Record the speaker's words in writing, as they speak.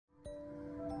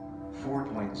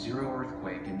4.0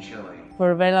 earthquake in Chile.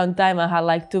 For a very long time, I had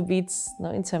like two beats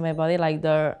inside my body, like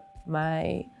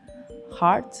my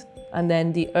heart, and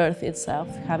then the earth itself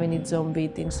having its own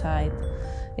beat inside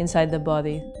the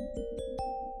body.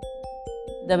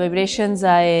 The vibrations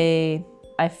I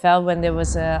felt when there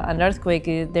was an earthquake,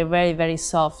 they're very, very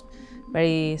soft,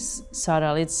 very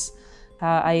subtle. It's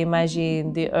I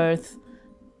imagine the earth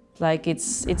like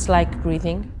it's like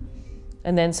breathing,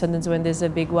 and then sometimes when there's a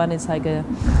big one, it's like a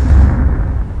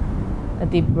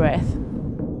deep breath.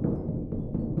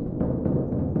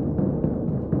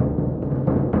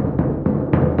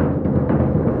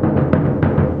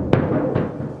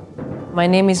 My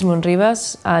name is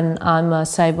Ribas and I'm a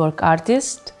cyborg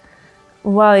artist.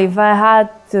 Well, if I had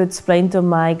to explain to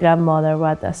my grandmother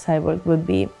what a cyborg would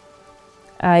be,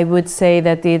 I would say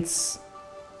that it's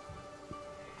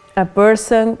a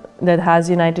person that has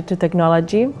united to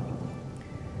technology,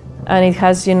 and it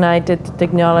has united to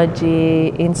technology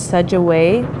in such a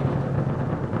way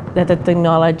that the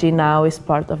technology now is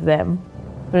part of them.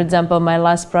 For example, my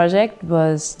last project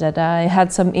was that I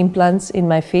had some implants in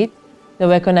my feet that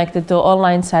were connected to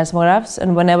online seismographs,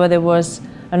 and whenever there was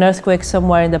an earthquake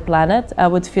somewhere in the planet, I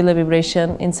would feel a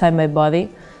vibration inside my body,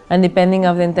 and depending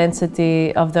on the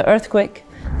intensity of the earthquake,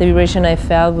 the vibration I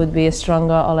felt would be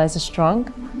stronger or less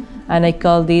strong. And I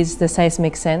call this the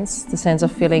seismic sense, the sense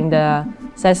of feeling the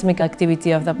seismic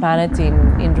activity of the planet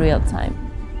in real time.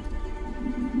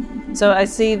 So I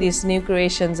see these new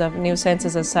creations of new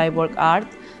senses as cyborg art,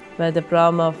 but the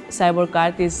problem of cyborg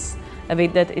art is a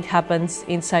bit that it happens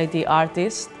inside the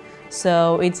artist.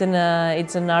 So it's an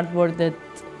artwork that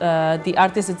the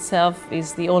artist itself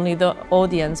is the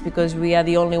audience, because we are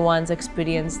the only ones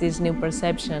experience this new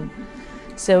perception.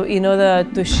 So in order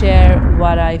to share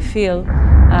what I feel,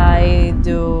 I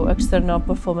do external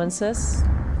performances.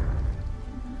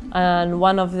 And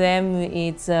one of them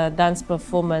is a dance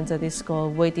performance that is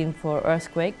called Waiting for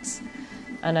Earthquakes.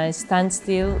 And I stand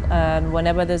still, and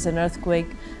whenever there's an earthquake,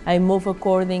 I move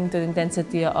according to the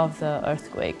intensity of the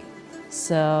earthquake.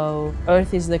 So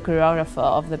Earth is the choreographer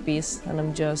of the piece, and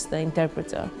I'm just the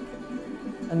interpreter.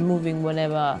 I'm moving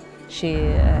whenever she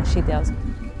tells me.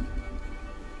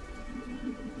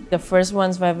 The first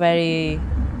ones were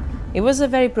it was a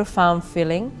very profound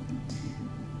feeling.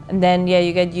 And then, yeah,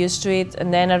 you get used to it.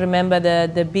 And then I remember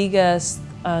the biggest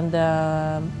and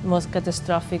the most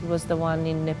catastrophic was the one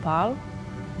in Nepal.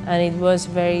 And it was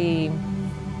very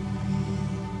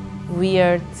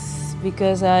weird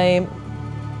because I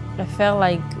felt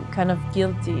like kind of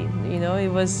guilty, you know.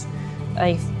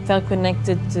 I felt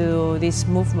connected to this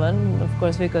movement, of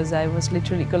course, because I was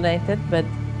literally connected, but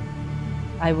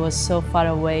I was so far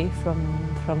away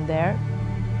from there.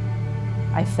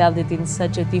 I felt it in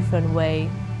such a different way.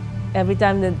 Every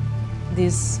time that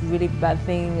this really bad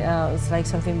thing, it's like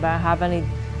something bad happened,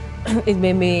 it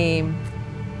made me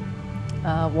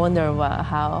wonder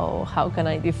how can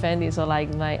I defend this, or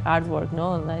like my artwork,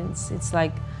 no? It's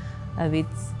like a bit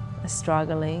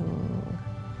struggling,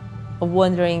 or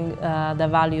wondering the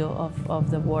value of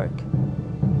the work.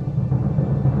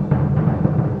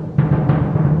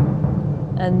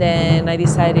 And then I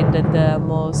decided that the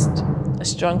most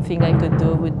strong thing I could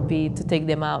do would be to take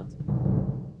them out.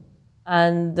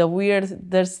 And the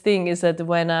weirdest thing is that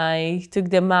when I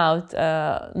took them out,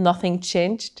 nothing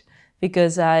changed,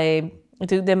 because I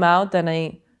took them out and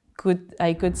I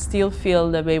could still feel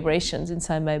the vibrations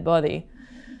inside my body.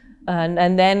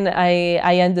 And then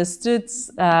I understood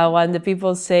when the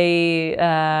people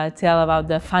tell about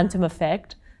the phantom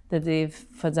effect, that if,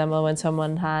 for example, when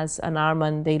someone has an arm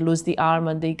and they lose the arm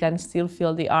and they can still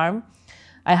feel the arm,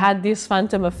 I had this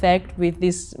phantom effect with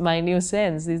my new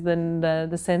sense,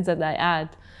 the sense that I had.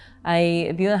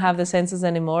 I didn't have the senses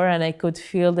anymore, and I could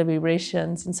feel the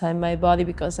vibrations inside my body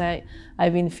because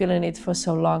I've been feeling it for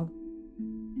so long.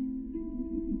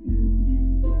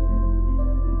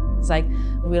 It's like,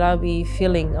 will I be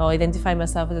feeling or identify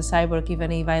myself as a cyborg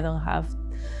even if I don't have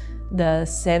the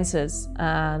senses?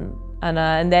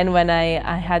 And then when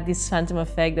I had this phantom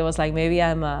effect, I was like, maybe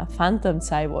I'm a phantom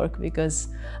cyborg, because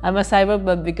I'm a cyborg,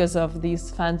 but because of this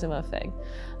phantom effect.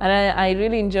 And I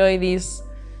really enjoy these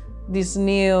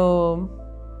new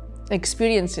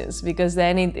experiences, because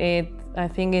then I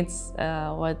think it's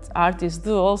what artists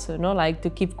do also, no? Like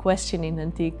to keep questioning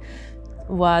and think,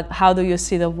 how do you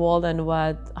see the world, and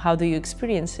how do you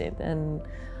experience it?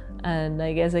 And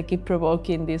I guess I keep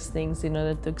provoking these things in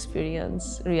order to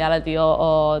experience reality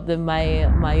or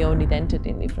my own identity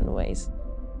in different ways.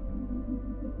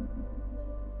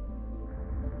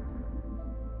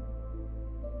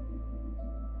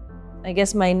 I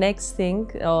guess my next thing,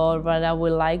 or what I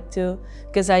would like to,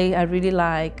 because I really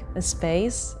like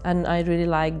space and I really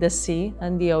like the sea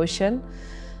and the ocean.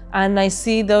 And I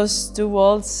see those two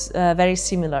worlds very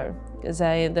similar, because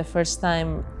the first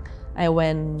time I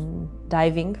went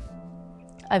diving,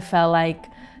 I felt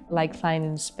like flying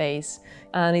in space.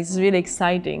 And it's really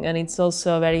exciting, and it's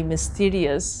also a very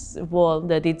mysterious world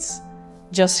that it's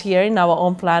just here in our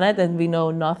own planet and we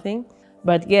know nothing.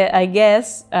 But yeah, I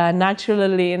guess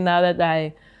naturally, now that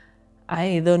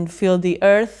I don't feel the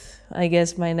earth, I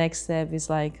guess my next step is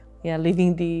like, yeah,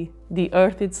 leaving the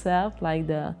earth itself, like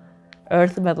the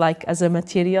earth, but like as a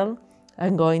material,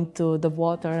 and going to the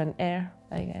water and air,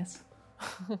 I guess.